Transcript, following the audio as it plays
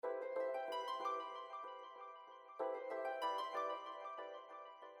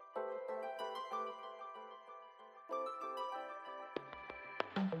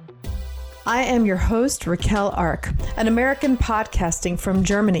I am your host, Raquel Ark, an American podcasting from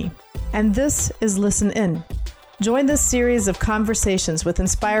Germany, and this is Listen In. Join this series of conversations with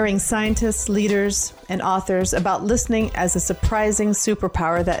inspiring scientists, leaders, and authors about listening as a surprising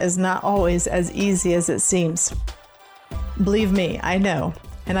superpower that is not always as easy as it seems. Believe me, I know,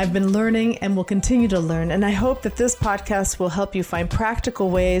 and I've been learning and will continue to learn, and I hope that this podcast will help you find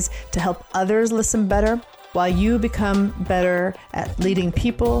practical ways to help others listen better while you become better at leading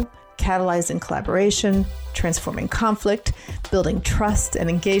people, catalyzing collaboration, transforming conflict, building trust and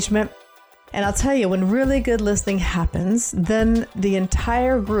engagement. And I'll tell you, when really good listening happens, then the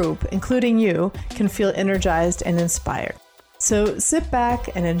entire group, including you, can feel energized and inspired. So sit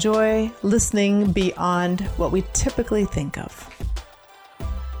back and enjoy listening beyond what we typically think of.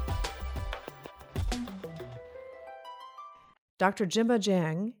 Dr. Gemma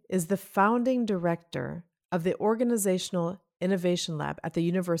Jiang is the founding director of the Organizational Innovation Lab at the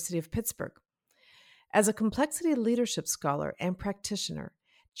University of Pittsburgh. As a complexity leadership scholar and practitioner,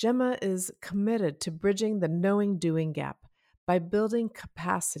 Gemma is committed to bridging the knowing-doing gap by building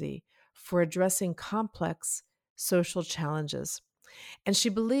capacity for addressing complex social challenges. And she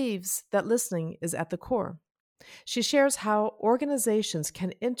believes that listening is at the core. She shares how organizations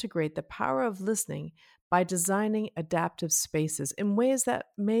can integrate the power of listening by designing adaptive spaces in ways that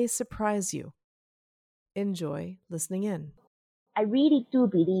may surprise you. Enjoy listening in. I really do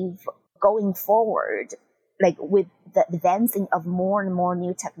believe going forward, like with the advancing of more and more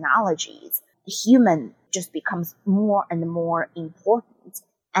new technologies, the human just becomes more and more important.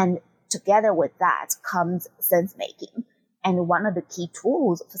 And together with that comes sense making. And one of the key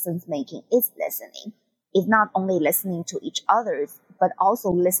tools for sense making is listening. It's not only listening to each other, but also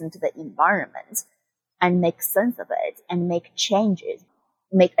listen to the environment and make sense of it and make changes,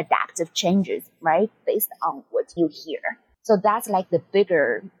 make adaptive changes, right? Based on what you hear. So that's like the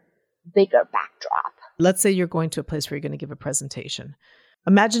bigger backdrop. Let's say you're going to a place where you're going to give a presentation.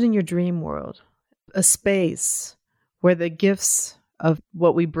 Imagine in your dream world, a space where the gifts of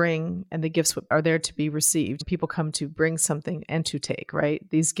what we bring and the gifts are there to be received. People come to bring something and to take, right?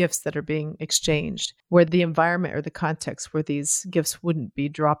 These gifts that are being exchanged, where the environment or the context where these gifts wouldn't be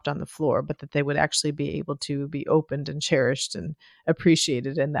dropped on the floor, but that they would actually be able to be opened and cherished and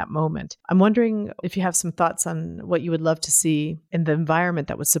appreciated in that moment. I'm wondering if you have some thoughts on what you would love to see in the environment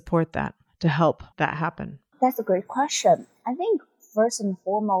that would support that, to help that happen. That's a great question. I think first and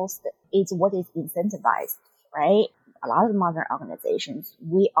foremost is what is incentivized, right? A lot of modern organizations,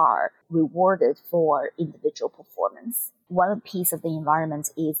 we are rewarded for individual performance. One piece of the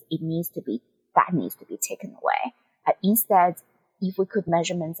environment is that needs to be taken away. Instead, if we could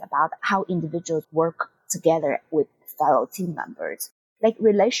measurements about how individuals work together with fellow team members, like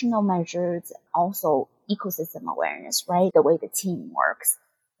relational measures, also ecosystem awareness, right? The way the team works.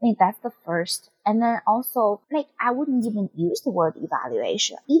 I think that's the first. And then also, I wouldn't even use the word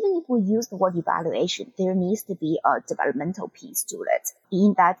evaluation. Even if we use the word evaluation, there needs to be a developmental piece to it,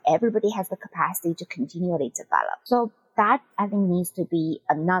 in that everybody has the capacity to continually develop. So that, I think, needs to be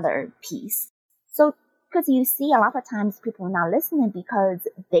another piece. So, because you see a lot of times people are not listening because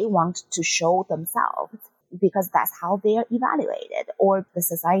they want to show themselves, because that's how they are evaluated, or the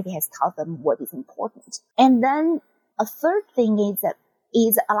society has taught them what is important. And then a third thing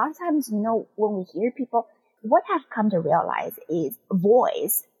is a lot of times, when we hear people, what I've come to realize is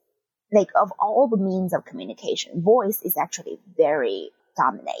voice, of all the means of communication, voice is actually very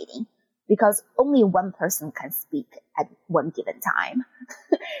dominating, because only one person can speak at one given time.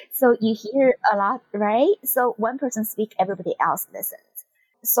 So you hear a lot, right? So one person speaks, everybody else listens.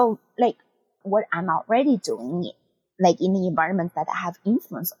 So what I'm already doing, in the environment that I have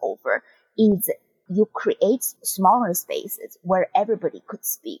influence over, is you create smaller spaces where everybody could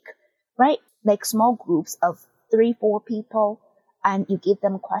speak, right? Like small groups of 3-4 people, and you give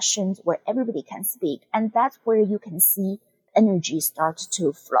them questions where everybody can speak. And that's where you can see energy start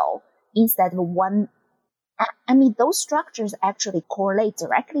to flow instead of one. I mean, those structures actually correlate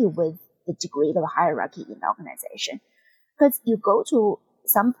directly with the degree of hierarchy in the organization. Because you go to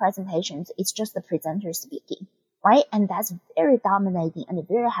some presentations, it's just the presenter speaking, right? And that's very dominating and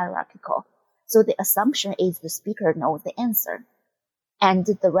very hierarchical. So the assumption is the speaker knows the answer, and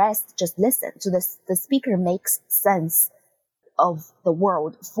the rest just listen. So the speaker makes sense of the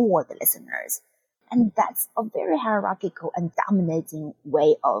world for the listeners. And that's a very hierarchical and dominating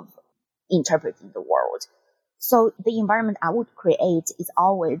way of interpreting the world. So the environment I would create is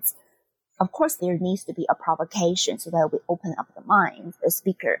always, of course, there needs to be a provocation so that we open up the mind. The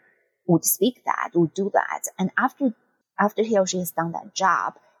speaker would speak that, would do that. And after he or she has done that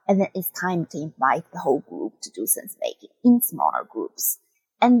job, and then it's time to invite the whole group to do sense making in smaller groups.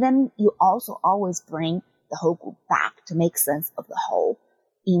 And then you also always bring the whole group back to make sense of the whole,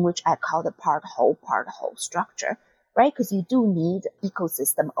 in which I call the part-whole structure, right? Because you do need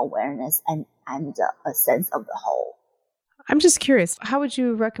ecosystem awareness and a sense of the whole. I'm just curious, how would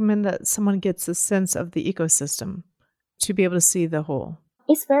you recommend that someone gets a sense of the ecosystem to be able to see the whole?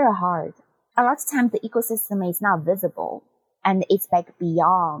 It's very hard. A lot of times the ecosystem is not visible and it's like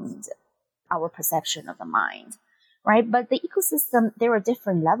beyond our perception of the mind, right? But the ecosystem, there are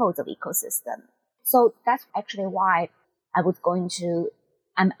different levels of ecosystem. So that's actually why I am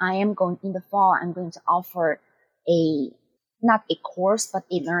going in the fall, I'm going to offer not a course, but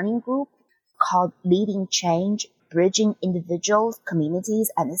a learning group called Leading Change, Bridging Individuals,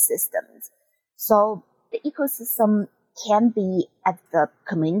 Communities, and Systems. So the ecosystem can be at the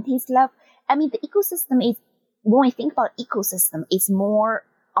communities level. I mean, the ecosystem is, when we think about ecosystem, it's more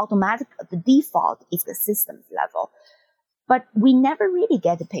automatic. The default is the systems level. But we never really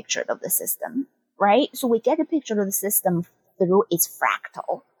get a picture of the system, right? So we get a picture of the system through its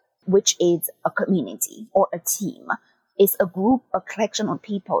fractal, which is a community or a team. It's a group, a collection of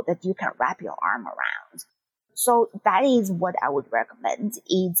people that you can wrap your arm around. So that is what I would recommend,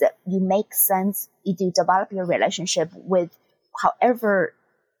 is you make sense, you develop your relationship with however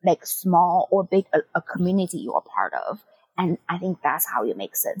like small or big a community you are part of. And I think that's how you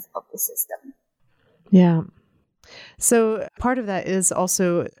make sense of the system. Yeah. So part of that is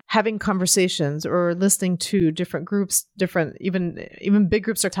also having conversations or listening to different groups, even big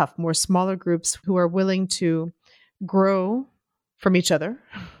groups are tough, more smaller groups who are willing to grow from each other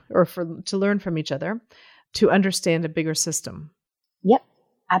or to learn from each other to understand a bigger system. Yep,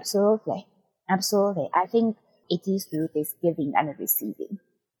 absolutely. Absolutely. I think it is through this giving and receiving,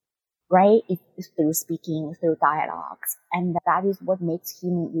 right? It's through speaking, through dialogues. And that is what makes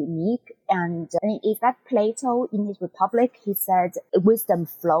human unique. And is that Plato in his Republic, he said, wisdom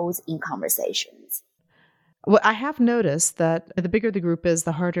flows in conversations. Well, I have noticed that the bigger the group is,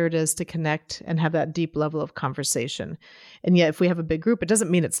 the harder it is to connect and have that deep level of conversation. And yet, if we have a big group, it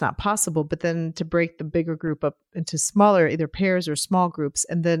doesn't mean it's not possible, but then to break the bigger group up into smaller, either pairs or small groups,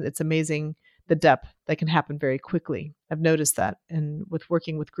 and then it's amazing the depth that can happen very quickly. I've noticed that and with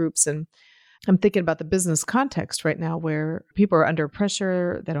working with groups. And I'm thinking about the business context right now where people are under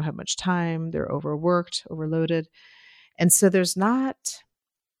pressure, they don't have much time, they're overworked, overloaded. And so there's not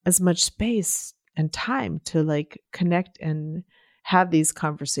as much space and time to like connect and have these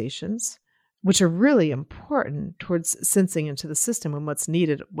conversations, which are really important towards sensing into the system and what's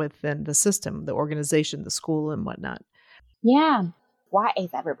needed within the system, the organization, the school, and whatnot. Yeah. Why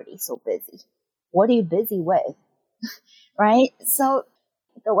is everybody so busy? What are you busy with? Right? So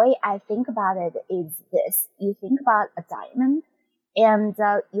the way I think about it is this. You think about a diamond and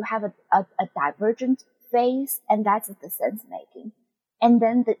you have a divergent phase, and that's the sense making. And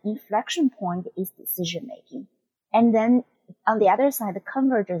then the inflection point is decision making. And then on the other side, the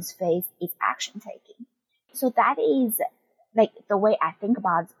convergence phase is action taking. So that is like the way I think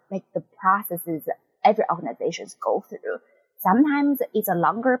about like the processes every organizations go through. Sometimes it's a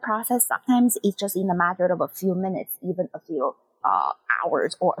longer process. Sometimes it's just in a matter of a few minutes, even a few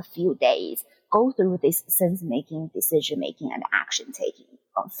hours or a few days, go through this sense making, decision making, and action taking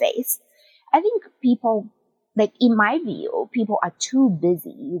phase. I think people, like in my view, people are too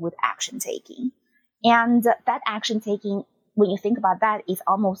busy with action taking. And that action taking, when you think about that, it's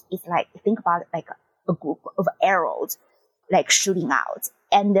like, think about it like a group of arrows, like shooting out.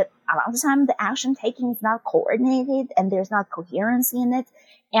 And a lot of the time, the action taking is not coordinated and there's not coherency in it.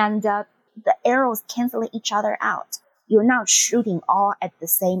 And the arrows cancel each other out. You're not shooting all at the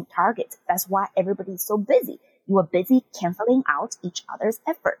same target. That's why everybody's so busy. You are busy canceling out each other's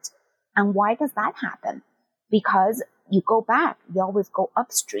effort. And why does that happen? Because you go back, you always go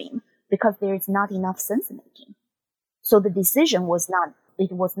upstream because there is not enough sense making. So the decision was not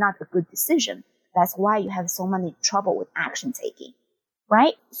a good decision. That's why you have so many trouble with action taking,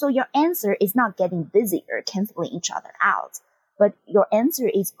 right? So your answer is not getting busier, canceling each other out, but your answer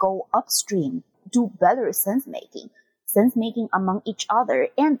is go upstream, do better sense making among each other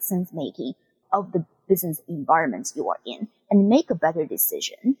and sense making of the business environment you are in, and make a better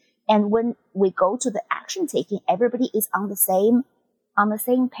decision. And when we go to the action taking, everybody is on the same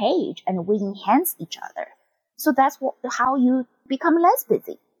page and we enhance each other. So that's how you become less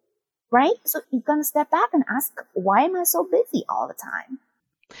busy, right? So you're going to step back and ask, why am I so busy all the time?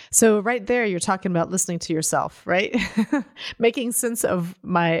 So right there, you're talking about listening to yourself, right? Making sense of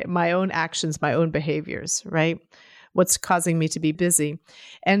my own actions, my own behaviors, right? What's causing me to be busy.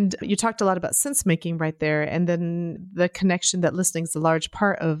 And you talked a lot about sense making right there. And then the connection that listening is a large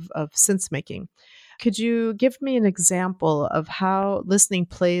part of sense making. Could you give me an example of how listening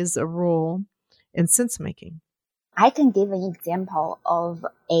plays a role in sense making? I can give an example of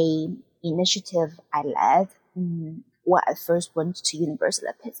a initiative I led when I first went to University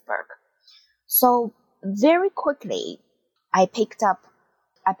of Pittsburgh. So very quickly, I picked up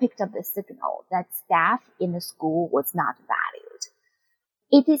the signal that staff in the school was not valued.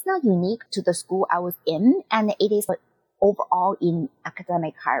 It is not unique to the school I was in, and it is overall in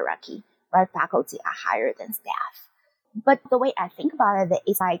academic hierarchy, right? Faculty are higher than staff. But the way I think about it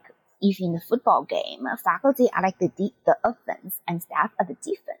is like, if in a football game, faculty are like the offense and staff are the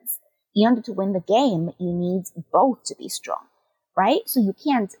defense. In order to win the game, you need both to be strong, right? So you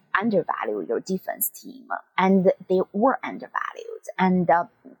can't undervalue your defense team, and they were undervalued. And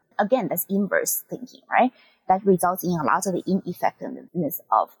again, that's inverse thinking, right? That results in a lot of the ineffectiveness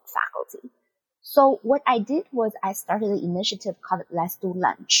of faculty. So what I did was I started an initiative called Let's Do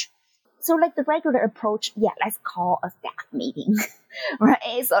Lunch. So like the regular approach, let's call a staff meeting,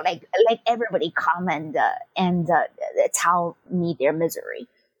 right? So like everybody come and tell me their misery.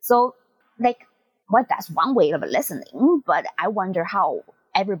 So like, that's one way of listening, but I wonder how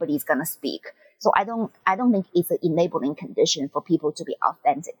everybody's gonna speak. So I don't think it's an enabling condition for people to be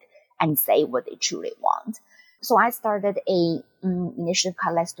authentic and say what they truly want. So I started a initiative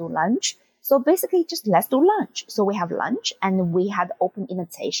called Let's Do Lunch. So basically just let's do lunch. So we have lunch and we had open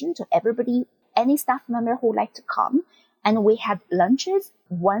invitation to everybody, any staff member who would like to come. And we had lunches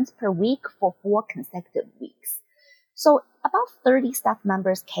once per week for 4 consecutive weeks. So about 30 staff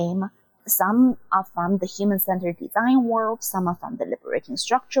members came. Some are from the human-centered design world. Some are from the liberating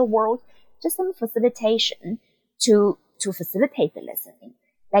structure world. Just some facilitation to facilitate the listening.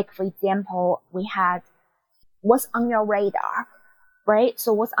 Like, for example, we had what's on your radar? Right?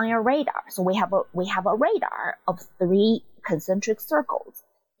 So what's on your radar? So we have a radar of 3 concentric circles.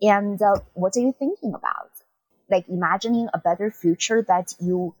 And what are you thinking about? Like imagining a better future that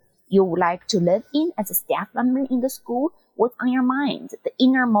you would like to live in as a staff member in the school. What's on your mind? The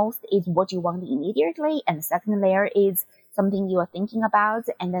innermost is what you want immediately, and the second layer is something you are thinking about,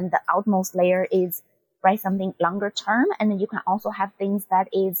 and then the outmost layer is something longer term, and then you can also have things that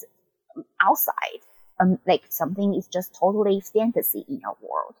is outside. Like something is just totally fantasy in your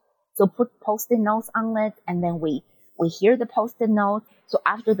world. So put post-it notes on it, and then we hear the post-it notes. So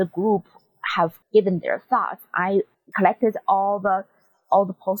after the group have given their thoughts, I collected all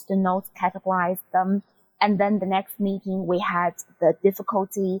the post-it notes, categorized them, and then the next meeting we had the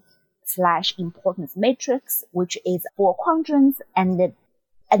difficulty / importance matrix, which is 4 quadrants, and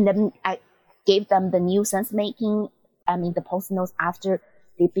then I gave them the new sense making. The post-it notes after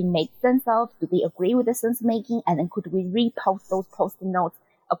they've been made sense of. Do they agree with the sense making? And then could we repost those post-it notes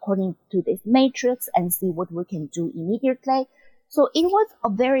according to this matrix and see what we can do immediately? So it was a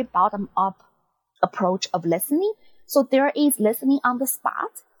very bottom-up approach of listening. So there is listening on the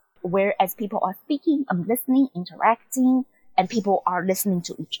spot, whereas people are speaking, listening, interacting, and people are listening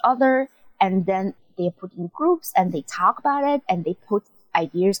to each other. And then they put in groups and they talk about it and they put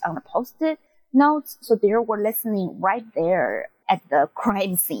ideas on the post-it notes. So there were listening right there at the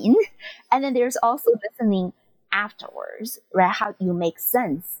crime scene. And then there's also listening afterwards, right? How you make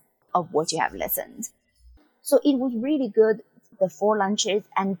sense of what you have listened. So it was really good, the 4 lunches,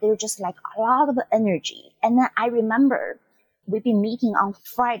 and they're just like a lot of energy. And then I remember we've been meeting on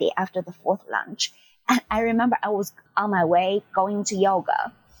Friday after the 4th lunch. And I remember I was on my way going to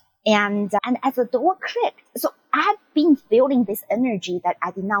yoga. And as the door clicked, so I had been feeling this energy that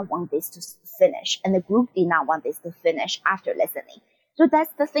I did not want this to finish, and the group did not want this to finish after listening. So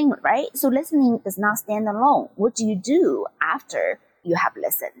that's the thing, right? So listening does not stand alone. What do you do after you have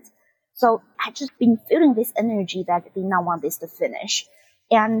listened? So I just been feeling this energy that I did not want this to finish.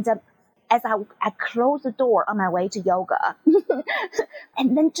 And as I closed the door on my way to yoga,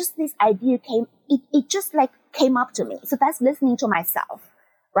 and then just this idea came, it just like came up to me. So that's listening to myself.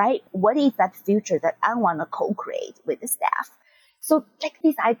 Right? What is that future that I want to co-create with the staff? So like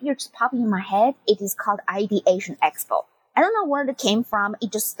this idea just popped in my head. It is called Ideation Expo. I don't know where it came from.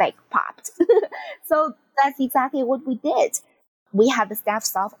 It just like popped. So that's exactly what we did. We had the staff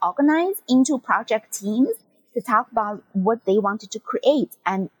self-organize into project teams to talk about what they wanted to create.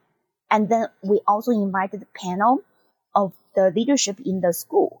 And then we also invited a panel of the leadership in the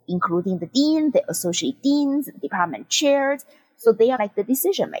school, including the dean, the associate deans, the department chairs. So they are like the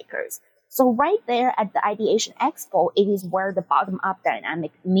decision makers. So right there at the Ideation Expo, it is where the bottom-up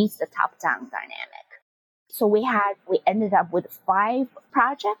dynamic meets the top-down dynamic. So we ended up with 5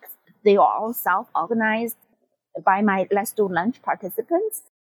 projects. They are all self-organized by my Let's Do Lunch participants.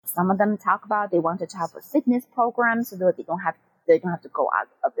 Some of them talk about they wanted to have a fitness program so that they don't have to go out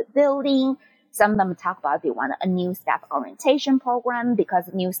of the building. Some of them talk about they want a new staff orientation program because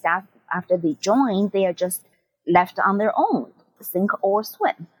new staff, after they join, they are just left on their own, sink or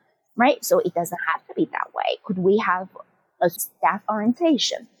swim, right? So it doesn't have to be that way. Could we have a staff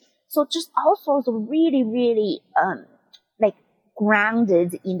orientation? So just all sorts of really, really like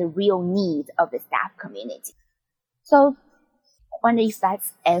grounded in the real needs of the staff community. So I wonder if that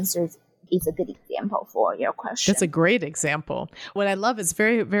answers is a good example for your question. That's a great example. What I love is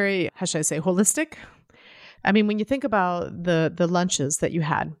very, very, how should I say, holistic. I mean, when you think about the lunches that you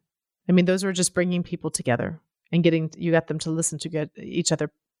had, I mean, those were just bringing people together and you got them to listen to each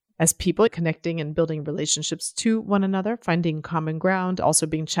other as people, connecting and building relationships to one another, finding common ground, also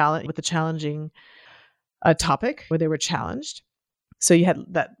being challenged with a challenging topic where they were challenged. So you had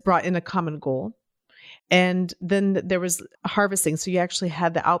that brought in a common goal. And then there was harvesting. So you actually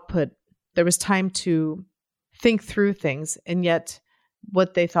had the output. There was time to think through things, and yet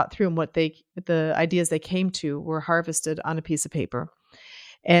what they thought through and the ideas they came to were harvested on a piece of paper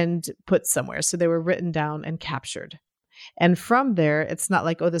and put somewhere. So they were written down and captured. And from there, it's not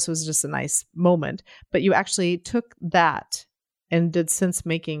like, oh, this was just a nice moment, but you actually took that and did sense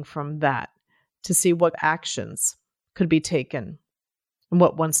making from that to see what actions could be taken and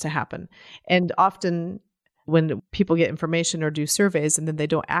what wants to happen. And often when people get information or do surveys and then they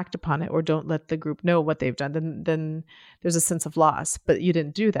don't act upon it or don't let the group know what they've done, then there's a sense of loss. But you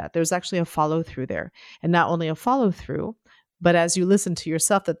didn't do that. There's actually a follow through there. And not only a follow through, but as you listen to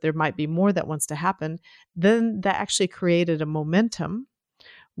yourself that there might be more that wants to happen, then that actually created a momentum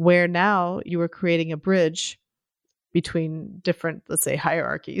where now you were creating a bridge between different, let's say,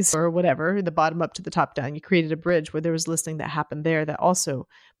 hierarchies or whatever, the bottom up to the top down. You created a bridge where there was listening that happened there that also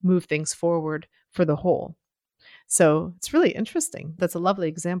moved things forward for the whole. So it's really interesting. That's a lovely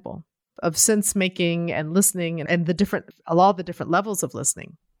example of sense making and listening and all the different levels of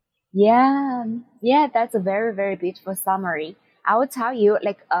listening. Yeah, that's a very, very beautiful summary. I will tell you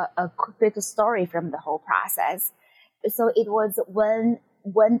like a quick bit story from the whole process. So it was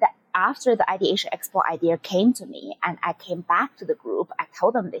after the Ideation Expo idea came to me and I came back to the group, I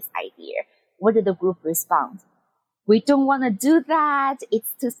told them this idea. What did the group respond? We don't want to do that.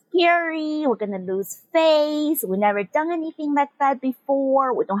 It's too scary. We're going to lose face. We've never done anything like that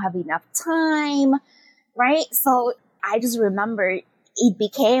before. We don't have enough time, right? So I just remember it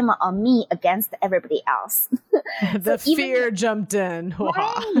became a me against everybody else. The fear jumped in.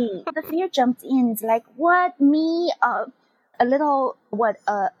 Right. The fear jumped in. It's like, what, me, a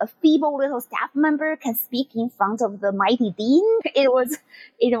feeble little staff member can speak in front of the mighty dean? It was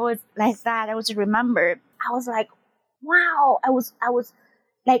like that. I was remember. I was like, wow. I was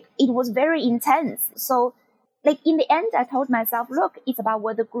like, it was very intense. So like in the end, I told myself, look, it's about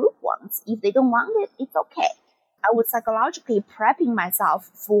what the group wants. If they don't want it, it's okay. I was psychologically prepping myself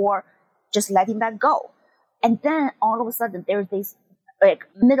for just letting that go. And then all of a sudden there's this like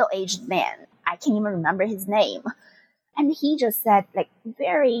middle-aged man. I can't even remember his name. And he just said like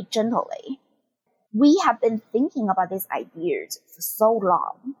very gently, we have been thinking about these ideas for so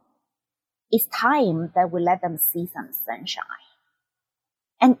long. It's time that we let them see some sunshine.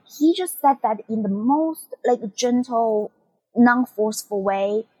 And he just said that in the most like gentle, non-forceful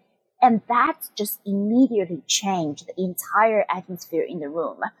way. And that just immediately changed the entire atmosphere in the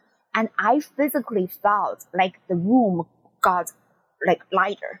room. And I physically felt like the room got like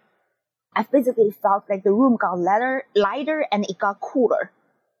lighter. I physically felt like the room got lighter and it got cooler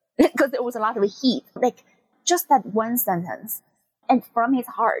because there was a lot of heat. Like just that one sentence and from his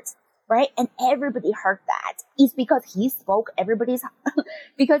heart, right? And everybody heard that. It's because he spoke everybody's,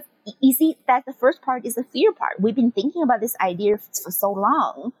 because you see that the first part is the fear part. We've been thinking about this idea for so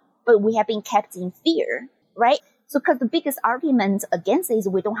long, but we have been kept in fear, right? So because the biggest argument against it is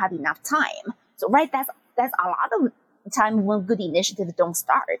we don't have enough time. So right, that's a lot of time when good initiatives don't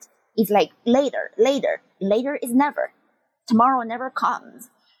start. It's like later is never. Tomorrow never comes.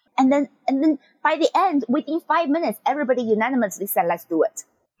 And then by the end, within 5 minutes, everybody unanimously said, let's do it.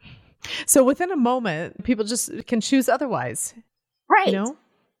 So within a moment, people just can choose otherwise. Right. You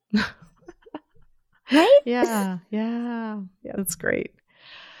know? Right? Yeah, that's great.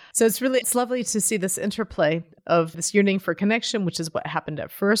 So it's lovely to see this interplay of this yearning for connection, which is what happened at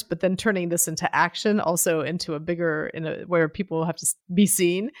first, but then turning this into action, also into where people have to be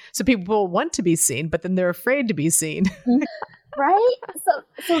seen. So people want to be seen, but then they're afraid to be seen. Right?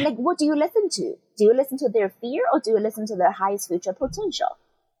 So like, what do you listen to? Do you listen to their fear or do you listen to their highest future potential?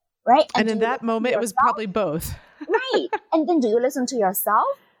 Right? And in that moment, it was probably both. Right. And then do you listen to yourself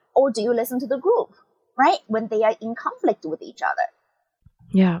or do you listen to the group? Right? When they are in conflict with each other.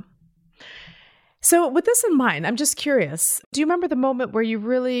 Yeah. So with this in mind, I'm just curious, do you remember the moment where you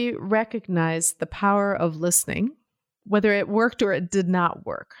really recognized the power of listening, whether it worked or it did not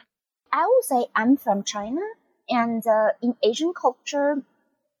work? I will say I'm from China, and in Asian culture,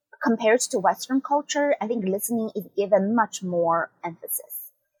 compared to Western culture, I think listening is given much more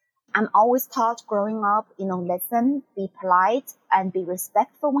emphasis. I'm always taught growing up, listen, be polite, and be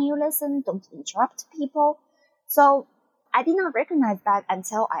respectful when you listen. Don't interrupt people. So I did not recognize that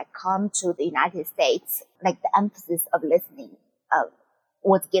until I come to the United States, like the emphasis of listening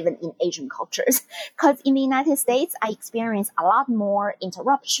was given in Asian cultures. Because in the United States, I experienced a lot more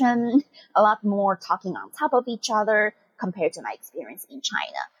interruption, a lot more talking on top of each other compared to my experience in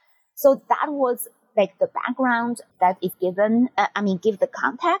China. So that was like the background that is given, give the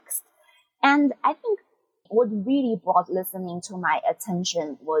context. And I think what really brought listening to my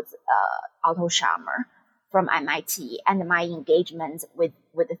attention was Otto Scharmer from MIT and my engagement with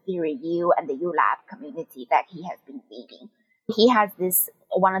the Theory U and the u.lab community that he has been leading. He has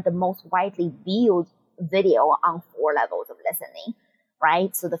one of the most widely viewed video on 4 levels of listening,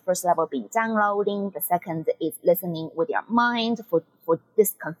 right? So the first level being downloading, the second is listening with your mind for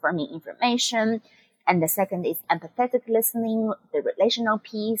disconfirming information, and the second is empathetic listening, the relational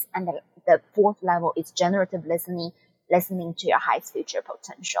piece, and the 4th level is generative listening to your highest future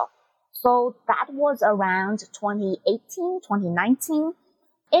potential. So that was around 2018,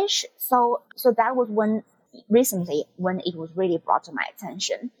 2019-ish. So that was when it was really brought to my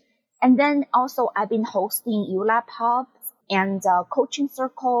attention. And then also I've been hosting u.lab hubs and coaching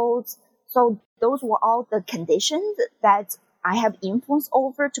circles. So those were all the conditions that I have influence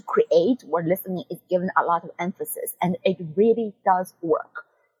over to create where listening is given a lot of emphasis. And it really does work.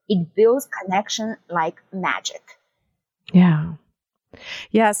 It builds connection like magic. Yeah.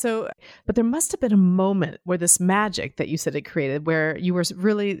 Yeah. So, but there must have been a moment where this magic that you said it created, where you were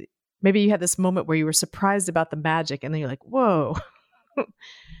really, maybe you had this moment where you were surprised about the magic and then you're like, whoa,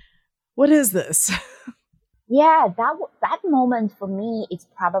 what is this? Yeah, that moment for me is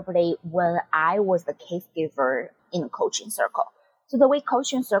probably when I was the case giver in a coaching circle. So the way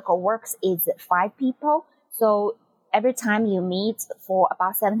coaching circle works is 5 people. So every time you meet for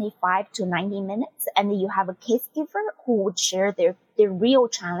about 75 to 90 minutes, and you have a case giver who would share their real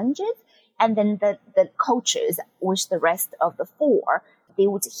challenges, and then the coaches, which the rest of the 4, they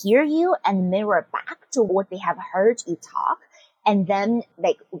would hear you and mirror back to what they have heard you talk, and then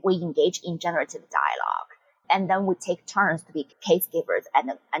we engage in generative dialogue, and then we take turns to be case givers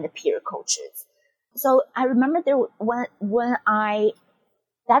and peer coaches. So I remember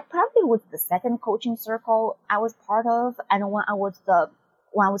that probably was the second coaching circle I was part of, and when I was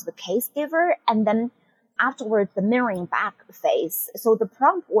the case giver, and then afterwards the mirroring back phase. So the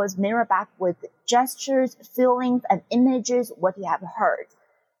prompt was mirror back with gestures, feelings, and images what you have heard.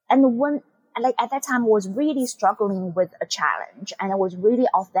 And when at that time I was really struggling with a challenge, and I was really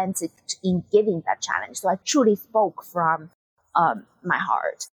authentic in giving that challenge. So I truly spoke from my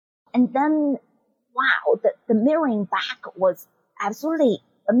heart. And then wow, the mirroring back was absolutely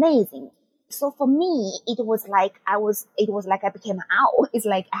amazing. So for me, it was like I became an owl. It's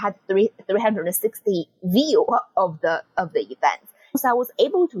like I had 360 view of the event. So I was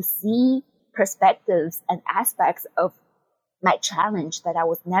able to see perspectives and aspects of my challenge that I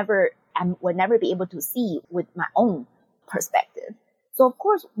would never be able to see with my own perspective. So of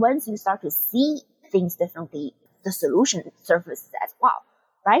course, once you start to see things differently, the solution surfaces as well,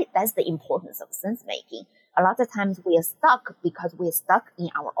 right? That's the importance of sense making. A lot of times we are stuck because we're stuck in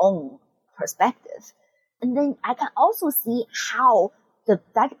our own perspective. And then I can also see how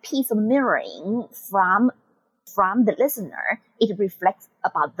that piece of mirroring from the listener, it reflects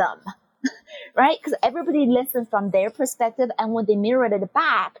about them, right? Because everybody listens from their perspective, and when they mirror it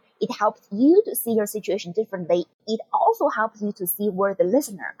back, it helps you to see your situation differently. It also helps you to see where the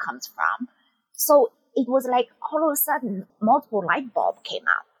listener comes from. So it was like all of a sudden, multiple light bulbs came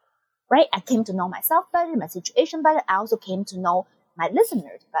out, right? I came to know myself better, my situation better. I also came to know my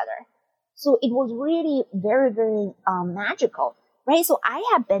listeners better. So it was really very, very magical, right? So I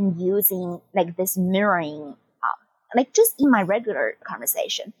have been using this mirroring, just in my regular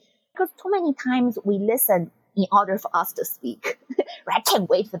conversation, because too many times we listen in order for us to speak, right? I can't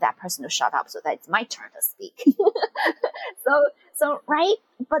wait for that person to shut up so that it's my turn to speak. So, right?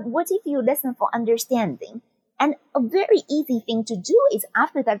 But what if you listen for understanding? And a very easy thing to do is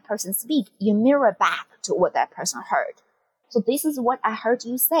after that person speaks, you mirror back to what that person heard. So this is what I heard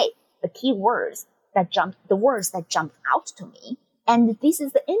you say, the key words the words that jumped out to me. And this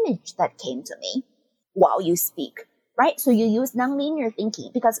is the image that came to me while you speak, right? So you use nonlinear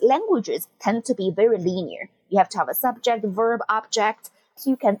thinking because languages tend to be very linear. You have to have a subject, verb, object. So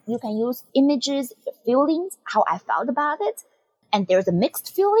you can use images, feelings, how I felt about it, and there's a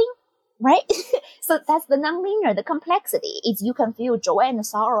mixed feeling, right? So that's the nonlinear, the complexity. Is you can feel joy and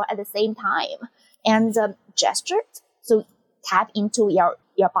sorrow at the same time, and gestures. So tap into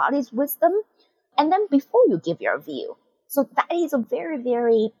your body's wisdom, and then before you give your view. So that is a very,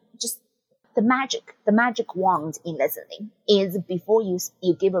 very just the magic wand in listening is before you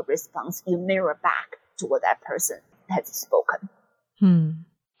give a response, you mirror back to what that person has spoken.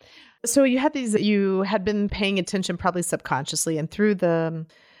 So you had been paying attention probably subconsciously, and through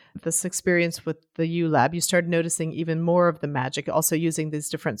this experience with the u.lab, you started noticing even more of the magic, also using these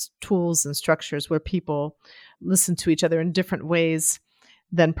different tools and structures where people listen to each other in different ways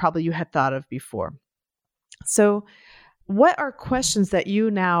than probably you had thought of before. So what are questions that you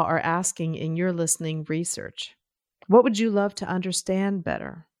now are asking in your listening research? What would you love to understand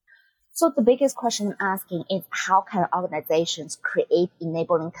better? So the biggest question I'm asking is, how can organizations create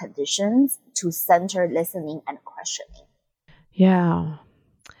enabling conditions to center listening and questioning? Yeah.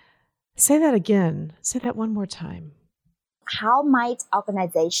 Say that again. Say that one more time. How might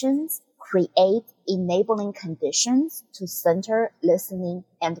organizations create enabling conditions to center listening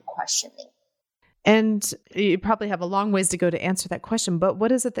and questioning? And you probably have a long ways to go to answer that question, but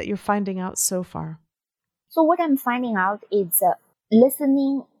what is it that you're finding out so far? So what I'm finding out is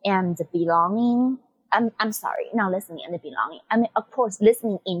listening and belonging. I'm sorry, not listening and belonging. I mean, of course,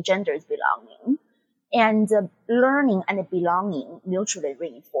 listening engenders belonging, and learning and belonging mutually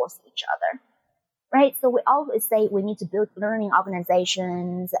reinforce each other, right? So we always say we need to build learning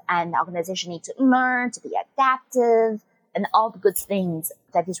organizations, and organizations need to learn to be adaptive and all the good things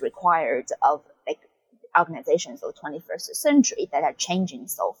that is required of like organizations of the 21st century that are changing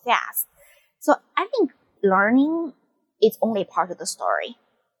so fast. So I think learning is only part of the story.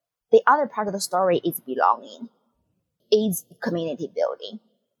 The other part of the story is belonging, is community building.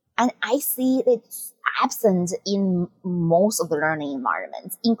 And I see it's absent in most of the learning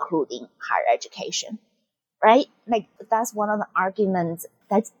environments, including higher education, right? Like that's one of the arguments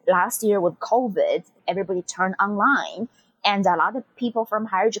that last year with COVID, everybody turned online. And a lot of people from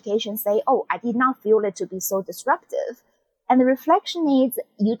higher education say, oh, I did not feel it to be so disruptive. And the reflection is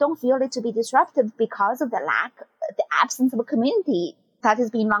you don't feel it to be disruptive because of the absence of a community that has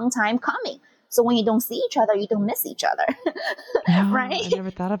been a long time coming. So when you don't see each other, you don't miss each other. Right? I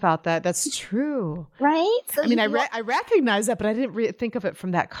never thought about that. That's true. Right? So I mean, I recognize that, but I didn't think of it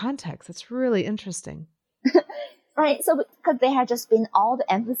from that context. That's really interesting. Right? So because there had just been all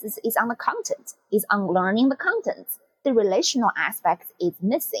the emphasis is on the content, is on learning the content. The relational aspect is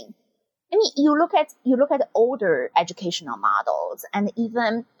missing. I mean, you look at older educational models, and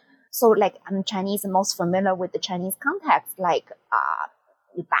even so, like I'm Chinese and most familiar with the Chinese context, like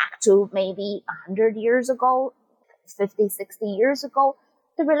back to maybe 100 years ago, 50, 60 years ago,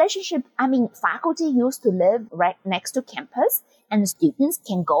 the relationship, I mean, faculty used to live right next to campus, and the students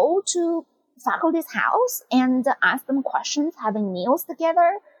can go to faculty's house and ask them questions, having meals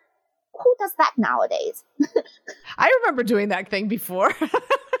together. Who does that nowadays? I remember doing that thing before.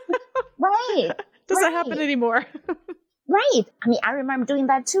 Right. Doesn't happen anymore. Right. I mean, I remember doing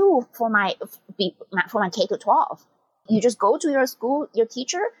that too for my K to 12. You just go to your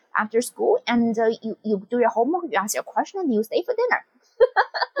teacher after school, and you do your homework, you ask your question, and you stay for dinner.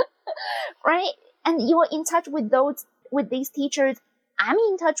 Right? And you are in touch with these teachers. I'm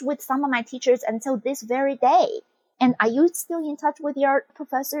in touch with some of my teachers until this very day. And are you still in touch with your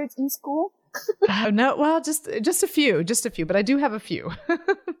professors in school? No, well, just a few, but I do have a few.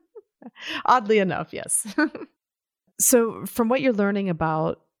 Oddly enough, yes. So from what you're learning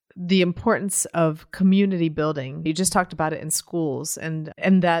about the importance of community building, you just talked about it in schools, and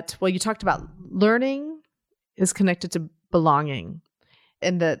that, well, you talked about learning is connected to belonging,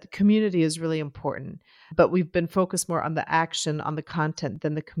 and that community is really important, but we've been focused more on the action, on the content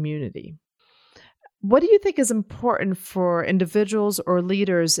than the community. What do you think is important for individuals or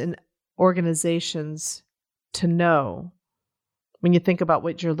leaders in organizations to know when you think about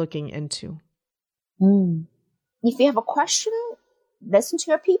what you're looking into? If you have a question, listen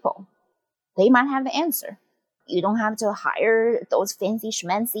to your people. They might have the answer. You don't have to hire those fancy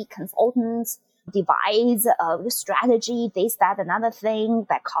schmancy consultants, devise a strategy, this, that, another thing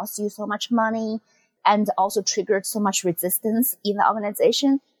that costs you so much money and also triggered so much resistance in the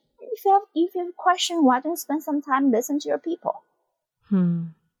organization. If you have a question, why don't you spend some time listening to your people?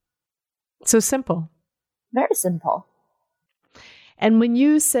 So simple. Very simple. And when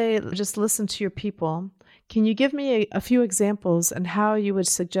you say just listen to your people, can you give me a few examples and how you would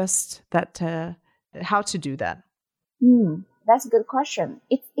suggest how to do that? That's a good question.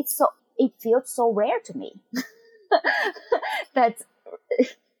 It feels so rare to me that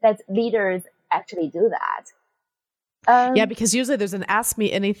that leaders actually do that. Yeah, because usually there's an Ask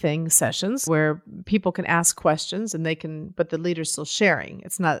Me Anything sessions where people can ask questions and but the leader's still sharing.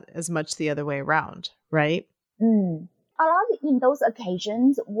 It's not as much the other way around, right? A lot in those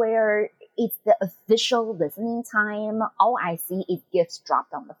occasions where it's the official listening time, all I see is gifts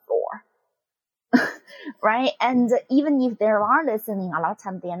dropped on the floor. Right? And even if they are listening, a lot of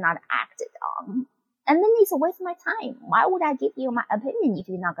times they are not acted on. And then it's a waste of my time. Why would I give you my opinion if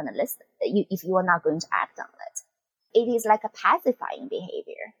you're not going to listen, if you are not going to act on it? It is like a pacifying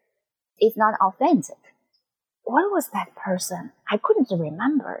behavior. It's not authentic. What was that person? I couldn't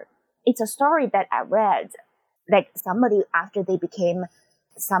remember. It's a story that I read. Like somebody, after they became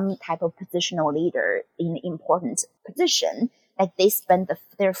some type of positional leader in an important position, like they spent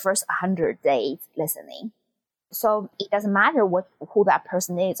their first 100 days listening. So it doesn't matter who that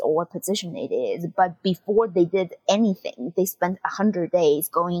person is or what position it is, but before they did anything, they spent 100 days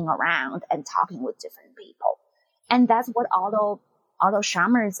going around and talking with different people. And that's what Otto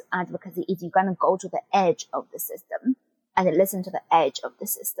Scharmer's advocacy is. You're going to go to the edge of the system and listen to the edge of the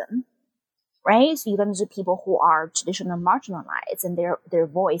system, right? So you're going to do people who are traditionally marginalized and their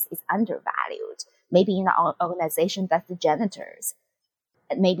voice is undervalued. Maybe in the organization, that's the janitors.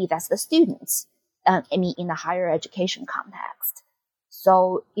 Maybe that's the students. In a higher education context.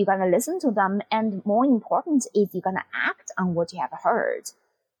 So you're going to listen to them. And more important is you're going to act on what you have heard,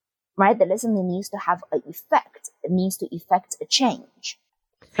 right? The listening needs to have an effect. It needs to effect a change.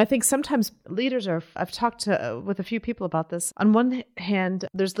 I think sometimes leaders I've talked with a few people about this. On one hand,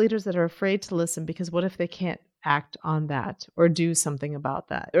 there's leaders that are afraid to listen because what if they can't act on that or do something about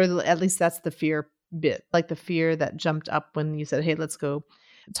that? Or at least that's the fear bit, like the fear that jumped up when you said, hey, let's go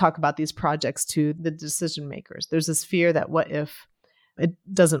talk about these projects to the decision makers. There's this fear that what if it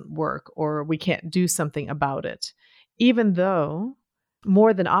doesn't work or we can't do something about it, even though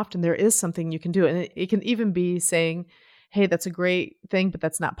more than often there is something you can do. And it can even be saying, hey, that's a great thing, but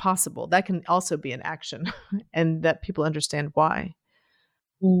that's not possible. That can also be an action and that people understand why.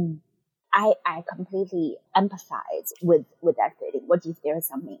 I completely empathize with that feeling. What if there's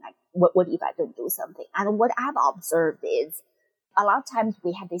something like, what if I don't do something? And what I've observed is a lot of times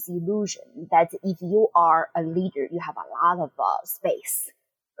we have this illusion that if you are a leader, you have a lot of space,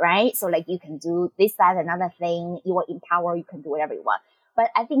 right? So like you can do this, that, another thing. You are in power. You can do whatever you want. But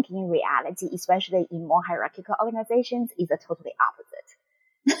I think in reality, especially in more hierarchical organizations, is a totally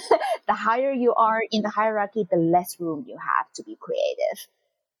opposite. The higher you are in the hierarchy, the less room you have to be creative.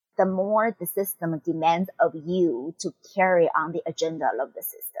 The more the system demands of you to carry on the agenda of the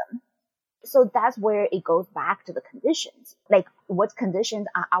system. So that's where it goes back to the conditions. Like what conditions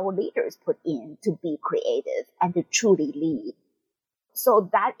are our leaders put in to be creative and to truly lead? So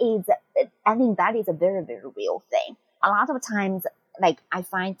I think that is a very, very real thing. A lot of times, like I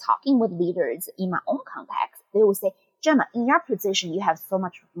find talking with leaders in my own context, they will say, Gemma, in your position, you have so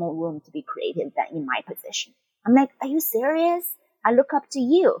much more room to be creative than in my position. I'm like, are you serious? I look up to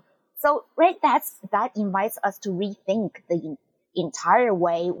you. So, right, that invites us to rethink the entire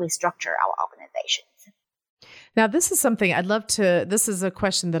way we structure our organizations. Now, this is something this is a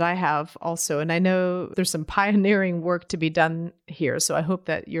question that I have also, and I know there's some pioneering work to be done here, so I hope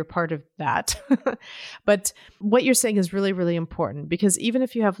that you're part of that. But what you're saying is really, really important, because even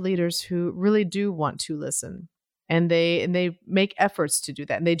if you have leaders who really do want to listen, and they make efforts to do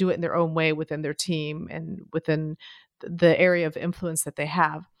that, and they do it in their own way within their team and within the area of influence that they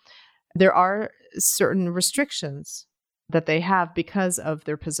have, there are certain restrictions that they have because of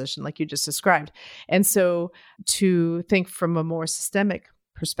their position, like you just described. And so to think from a more systemic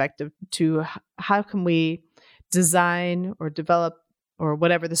perspective to how can we design or develop or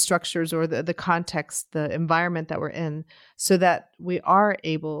whatever the structures or the context, the environment that we're in, so that we are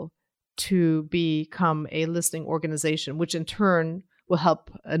able to become a listening organization, which in turn will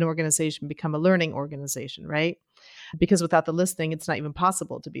help an organization become a learning organization, right? Because without the listening, it's not even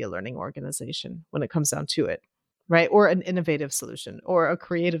possible to be a learning organization when it comes down to it. Right? Or an innovative solution or a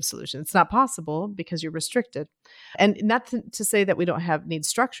creative solution. It's not possible because you're restricted. And not to say that we don't need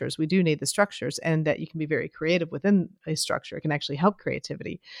structures. We do need the structures, and that you can be very creative within a structure. It can actually help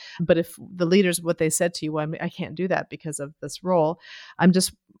creativity. But if the leaders, what they said to you, well, I can't do that because of this role. I'm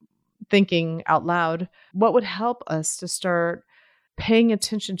just thinking out loud, what would help us to start paying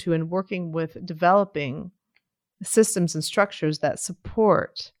attention to and working with developing systems and structures that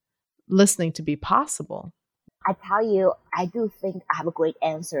support listening to be possible? I tell you, I do think I have a great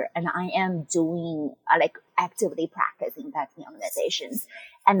answer, and I am doing actively practicing that in organizations.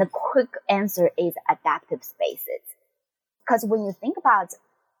 And the quick answer is adaptive spaces. Because when you think about,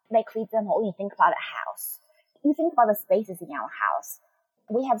 like, for example, when you think about a house, you think about the spaces in our house.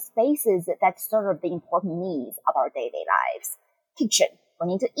 we have spaces that serve the important needs of our daily lives. Kitchen, we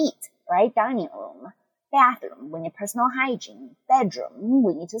need to eat, right? Dining room, bathroom, we need personal hygiene. Bedroom,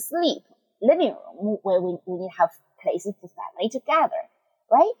 we need to sleep. Living room, where we need to have places for family together,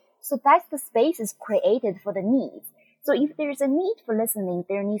 right? So that's the spaces created for the needs. So if there's a need for listening,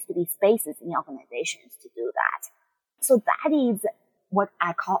 there needs to be spaces in organizations to do that. So that is what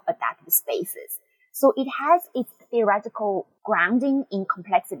I call adaptive spaces. So it has its theoretical grounding in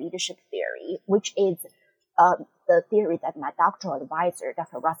complex leadership theory, which is the theory that my doctoral advisor,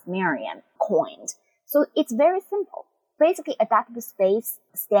 Dr. Russ Marian, coined. So it's very simple. Basically, adaptive space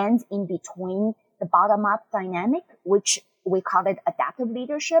stands in between the bottom-up dynamic, which we call it adaptive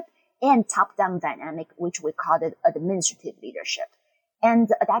leadership, and top-down dynamic, which we call it administrative leadership. And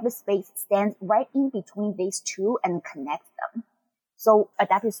the adaptive space stands right in between these two and connects them. So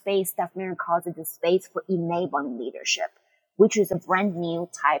adaptive space, Dr. Marian calls it the space for enabling leadership, which is a brand new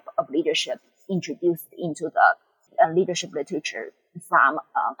type of leadership introduced into the leadership literature from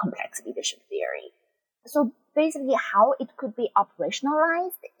complex leadership theory. So basically how it could be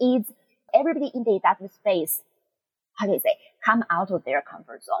operationalized is everybody in the adaptive space, come out of their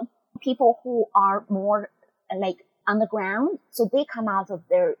comfort zone. People who are more like on the ground, so they come out of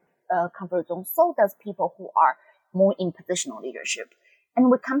their comfort zone. So does people who are more in positional leadership.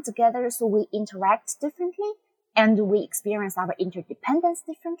 And we come together, so we interact differently and we experience our interdependence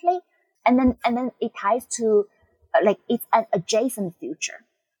differently. And then it ties to it's an adjacent future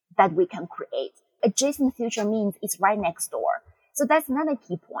that we can create. Adjacent future means it's right next door. So that's another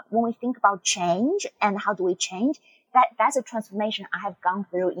key point. When we think about change and how do we change, that's a transformation I have gone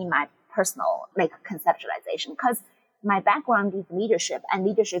through in my personal conceptualization, because my background is leadership, and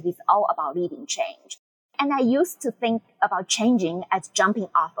leadership is all about leading change. And I used to think about changing as jumping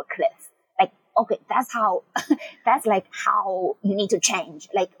off a cliff. That's how you need to change.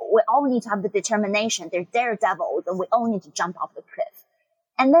 We all need to have the determination. They're daredevils, and we all need to jump off the cliff.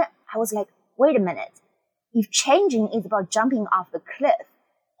 And then I was like, wait a minute. If changing is about jumping off the cliff,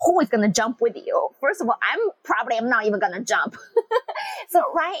 who is going to jump with you? First of all, I'm not even going to jump. So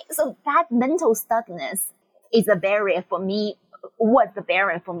that mental stuckness is a barrier for me, was the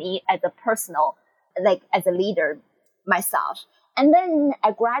barrier for me as a personal, as a leader myself. And then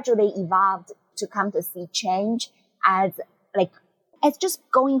I gradually evolved to come to see change as just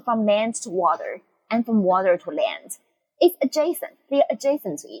going from land to water and from water to land. It's adjacent. They're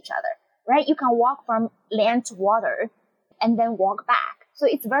adjacent to each other, right? You can walk from land to water and then walk back. So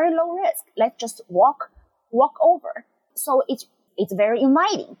it's very low risk. Let's just walk over. So it's very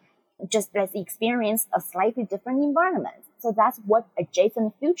inviting. Just let's experience a slightly different environment. So that's what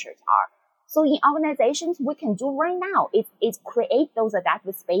adjacent futures are. So in organizations, we can do right now is create those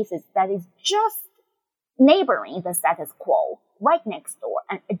adaptive spaces that is just neighboring the status quo, right next door,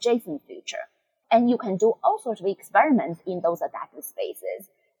 an adjacent future. And you can do all sorts of experiments in those adaptive spaces.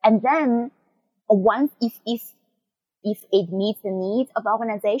 And then once, if it meets the needs of the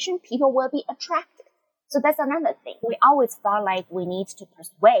organization, people will be attracted. So that's another thing. We always felt like we need to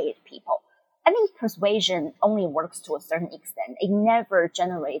persuade people. I think persuasion only works to a certain extent. It never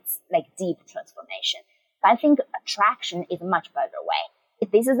generates deep transformation. But I think attraction is a much better way.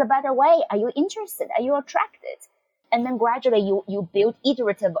 If this is a better way, are you interested? Are you attracted? And then gradually you build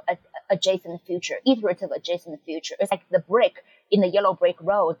iterative adjacent future. It's like the brick in the yellow brick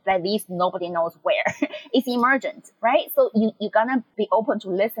road that leaves nobody knows where. It's emergent, right? So you're gonna be open to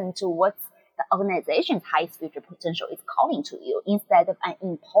listen to what the organization's highest future potential is calling to you instead of an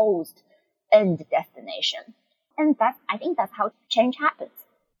imposed end destination. And I think that's how change happens.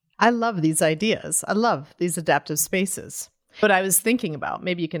 I love these ideas. I love these adaptive spaces. But I was thinking about,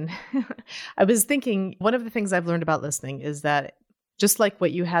 maybe you can, one of the things I've learned about listening is that just like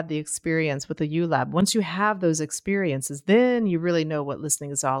what you had the experience with the u.lab, once you have those experiences, then you really know what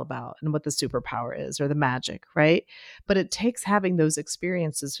listening is all about and what the superpower is or the magic, right? But it takes having those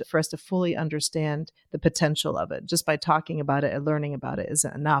experiences for us to fully understand the potential of it. Just by talking about it and learning about it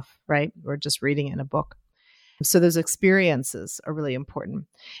isn't enough, right? Or just reading it in a book. So those experiences are really important.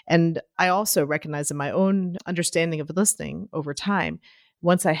 And I also recognize in my own understanding of listening over time,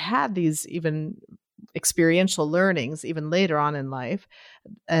 once I had these even experiential learnings, even later on in life,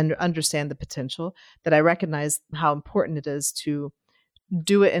 and understand the potential, that I recognize how important it is to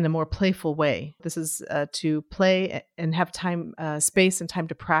do it in a more playful way. This is to play and have time, space and time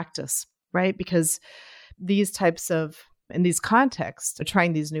to practice, right? Because these types of in these contexts,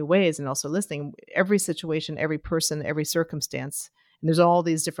 trying these new ways and also listening, every situation, every person, every circumstance, and there's all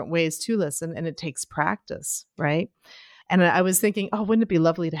these different ways to listen, and it takes practice, right? And I was thinking, wouldn't it be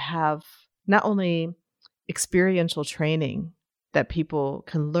lovely to have not only experiential training that people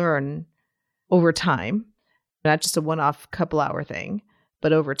can learn over time, not just a one-off couple-hour thing,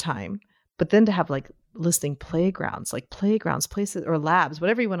 but over time. But then to have like listening playgrounds, places or labs,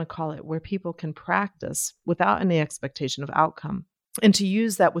 whatever you want to call it, where people can practice without any expectation of outcome. And to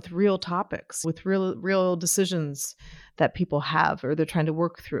use that with real topics, with real decisions that people have or they're trying to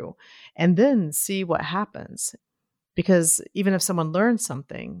work through, and then see what happens. Because even if someone learns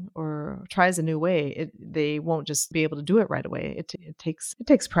something or tries a new way, they won't just be able to do it right away. It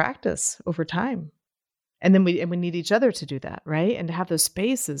takes practice over time. And then we need each other to do that, right? And to have those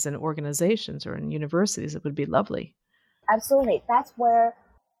spaces in organizations or in universities, it would be lovely. Absolutely. That's where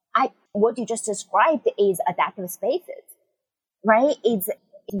what you just described is adaptive spaces, right?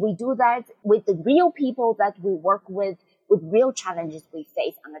 We do that with the real people that we work with real challenges we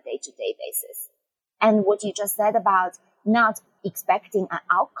face on a day-to-day basis. And what you just said about not expecting an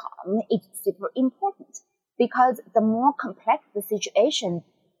outcome is super important, because the more complex the situation,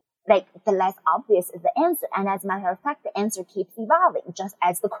 like the less obvious is the answer. And as a matter of fact, the answer keeps evolving, just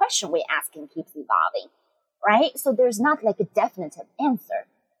as the question we're asking keeps evolving, right? So there's not like a definitive answer.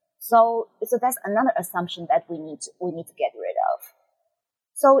 So that's another assumption that we need to get rid of.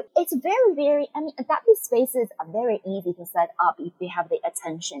 So it's very, adaptive spaces are very easy to set up if you have the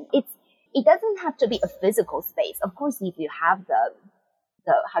attention. It doesn't have to be a physical space. Of course, if you have the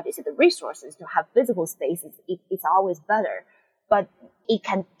resources to have physical spaces, it's always better. But it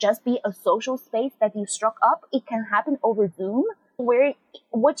can just be a social space that you struck up. It can happen over Zoom, where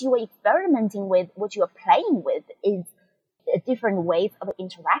what you are experimenting with, what you are playing with, is different ways of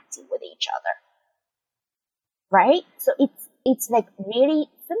interacting with each other, right? So it's like really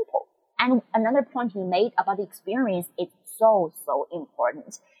simple. And another point you made about the experience is so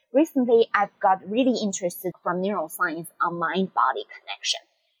important. Recently, I've got really interested from neuroscience on mind-body connection.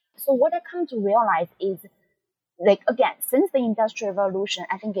 So what I come to realize is, like, again, since the Industrial Revolution,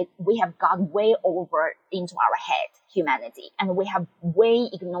 I think we have got way over into our head, humanity, and we have way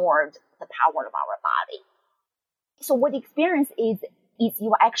ignored the power of our body. So what the experience is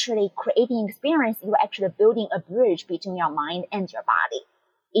you are actually creating experience, you are actually building a bridge between your mind and your body.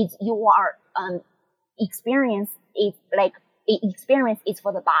 Experience is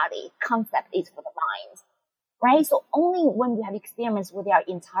for the body, concept is for the mind, right? So only when you have experience with your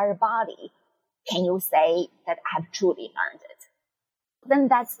entire body can you say that I have truly learned it. Then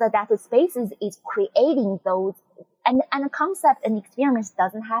that's the data spaces is creating those, and a concept and experience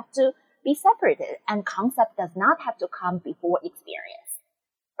doesn't have to be separated, and concept does not have to come before experience,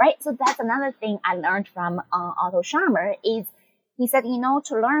 right? So that's another thing I learned from Otto Scharmer is he said,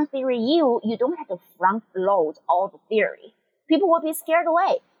 to learn theory U, you don't have to front load all the theory. People will be scared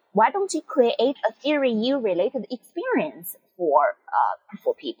away. Why don't you create a theory U related experience for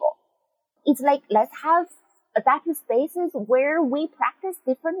people? It's like, let's have adaptive spaces where we practice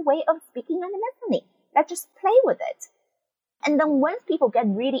different way of speaking and listening. Let's just play with it. And then once people get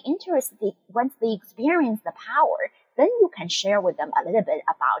really interested, once they experience the power, then you can share with them a little bit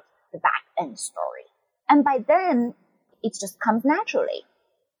about the back end story. And by then, it just comes naturally,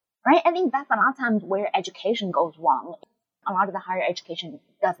 right? I think that's a lot of times where education goes wrong. A lot of the higher education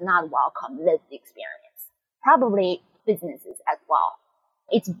does not welcome lived experience. Probably businesses as well.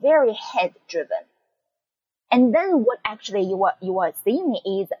 It's very head driven. And then what actually you are seeing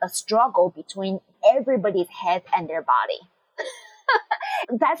is a struggle between everybody's head and their body.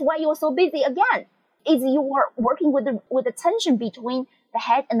 That's why you're so busy again. Is you are working with the tension between the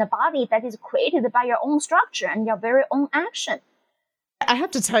head and the body that is created by your own structure and your very own action. I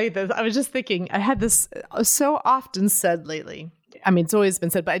have to tell you this. I was just thinking, I had this so often said lately. I mean, it's always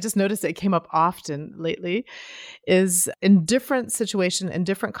been said, but I just noticed it came up often lately, is in different situations, in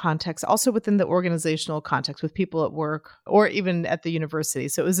different contexts, also within the organizational context with people at work or even at the university.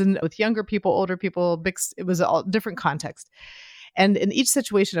 So it was with younger people, older people, mixed, it was all different context. And in each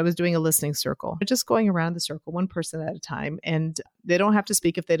situation, I was doing a listening circle, just going around the circle, one person at a time. And they don't have to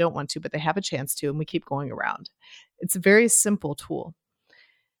speak if they don't want to, but they have a chance to, and we keep going around. It's a very simple tool.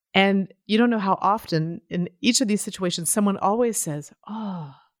 And you don't know how often in each of these situations, someone always says,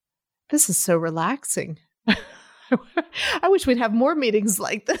 "Oh, this is so relaxing. I wish we'd have more meetings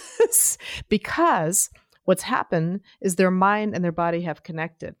like this." Because what's happened is their mind and their body have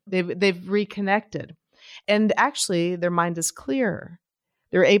connected. They've reconnected. And actually, their mind is clearer.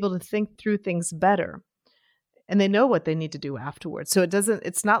 They're able to think through things better. And they know what they need to do afterwards. So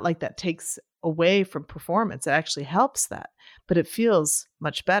it's not like that takes away from performance. It actually helps that, but it feels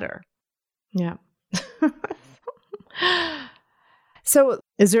much better. Yeah. So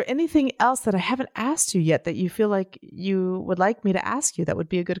is there anything else that I haven't asked you yet that you feel like you would like me to ask you that would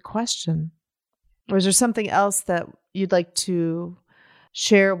be a good question? Or is there something else that you'd like to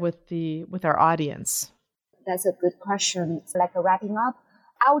share with our audience? That's a good question. So like wrapping up,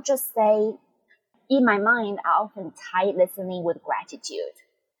 I would just say, in my mind, I often tie listening with gratitude,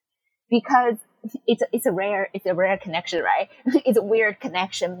 because it's a rare connection, right? It's a weird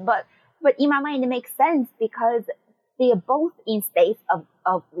connection, but in my mind it makes sense because they are both in states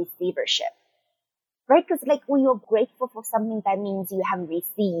of receivership, right? Because like when you're grateful for something, that means you have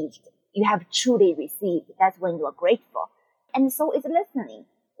received, you have truly received. That's when you are grateful. And so is listening.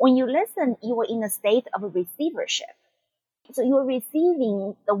 When you listen, you are in a state of receivership. So you are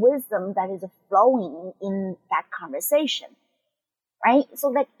receiving the wisdom that is flowing in that conversation, right? So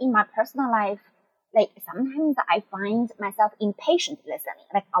like in my personal life, like sometimes I find myself impatient listening,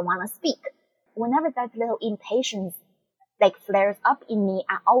 like I want to speak. Whenever that little impatience like flares up in me,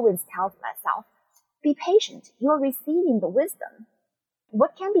 I always tell myself, be patient. You're receiving the wisdom.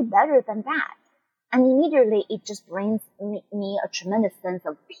 What can be better than that? And immediately it just brings me a tremendous sense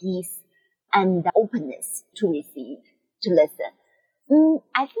of peace and openness to receive, to listen.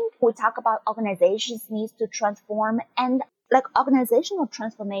 I think we talk about organizations needs to transform, and like organizational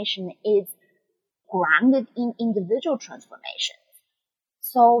transformation is grounded in individual transformation.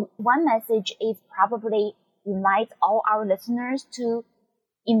 So one message is probably invite all our listeners to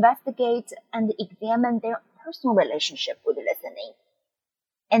investigate and examine their personal relationship with listening,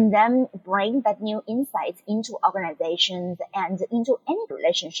 and then bring that new insights into organizations and into any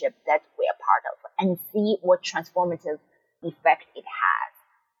relationship that we are part of, and see what transformative effect it has.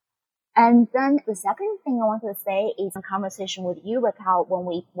 And then the second thing I want to say is in conversation with you, Raquel, when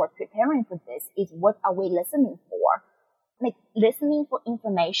we were preparing for this, is what are we listening for? Like listening for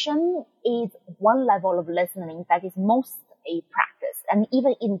information is one level of listening that is most a practice. And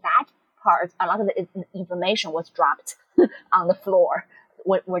even in that part, a lot of the information was dropped on the floor.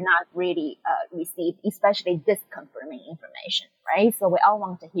 We're not really received, especially disconfirming information, right? So we all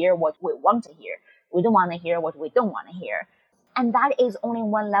want to hear what we want to hear. We don't want to hear what we don't want to hear. And that is only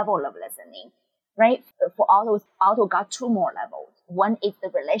one level of listening, right? For Otto got two more levels. One is the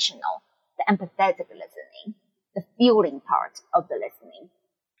relational, the empathetic listening, the feeling part of the listening.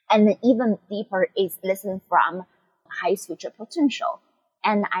 And then even deeper is listen from high future potential.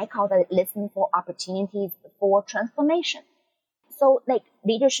 And I call that listen for opportunities for transformation. So like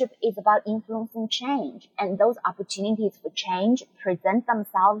leadership is about influencing change, and those opportunities for change present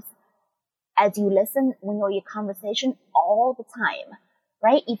themselves as you listen when you're in conversation all the time,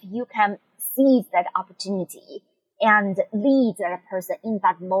 right? If you can seize that opportunity and lead that person in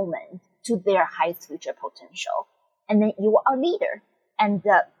that moment to their highest future potential, and then you are a leader, and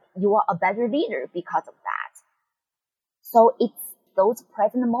you are a better leader because of that. So it's those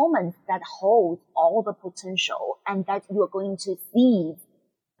present moments that hold all the potential, and that you are going to see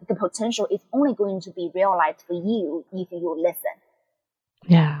the potential is only going to be realized for you if you listen.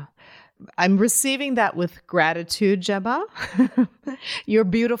 Yeah. I'm receiving that with gratitude, Gemma. Your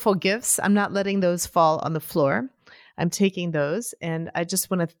beautiful gifts. I'm not letting those fall on the floor. I'm taking those. And I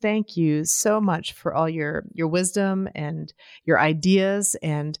just want to thank you so much for all your wisdom and your ideas.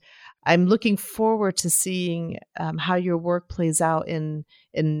 And I'm looking forward to seeing how your work plays out in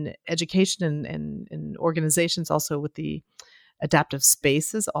education and in organizations, also with the adaptive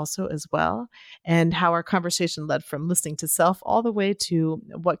spaces also as well, and how our conversation led from listening to self all the way to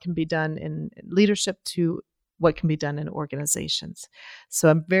what can be done in leadership to what can be done in organizations. So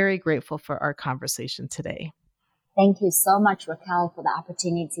I'm very grateful for our conversation today. Thank you so much, Raquel, for the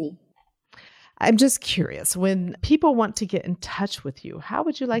opportunity. I'm just curious, when people want to get in touch with you, how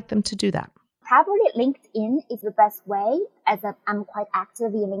would you like them to do that? Probably LinkedIn is the best way, as I'm quite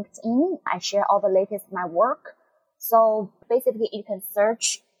active in LinkedIn. I share all the latest of my work. So basically, you can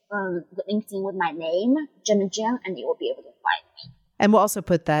search the LinkedIn with my name, Gemma Jiang, and you will be able to find me. And we'll also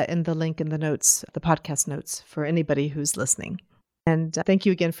put that in the link in the notes, the podcast notes, for anybody who's listening. And thank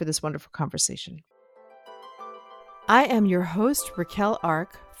you again for this wonderful conversation. I am your host, Raquel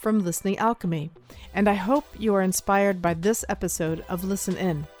Ark from Listening Alchemy, and I hope you are inspired by this episode of Listen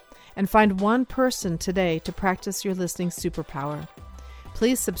In, and find one person today to practice your listening superpower.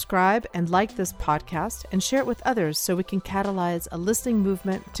 Please subscribe and like this podcast and share it with others so we can catalyze a listening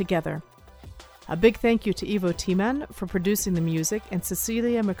movement together. A big thank you to Ivo Timan for producing the music and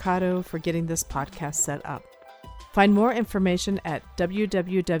Cecilia Mercado for getting this podcast set up. Find more information at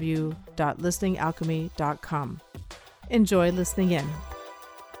www.listeningalchemy.com. Enjoy listening in.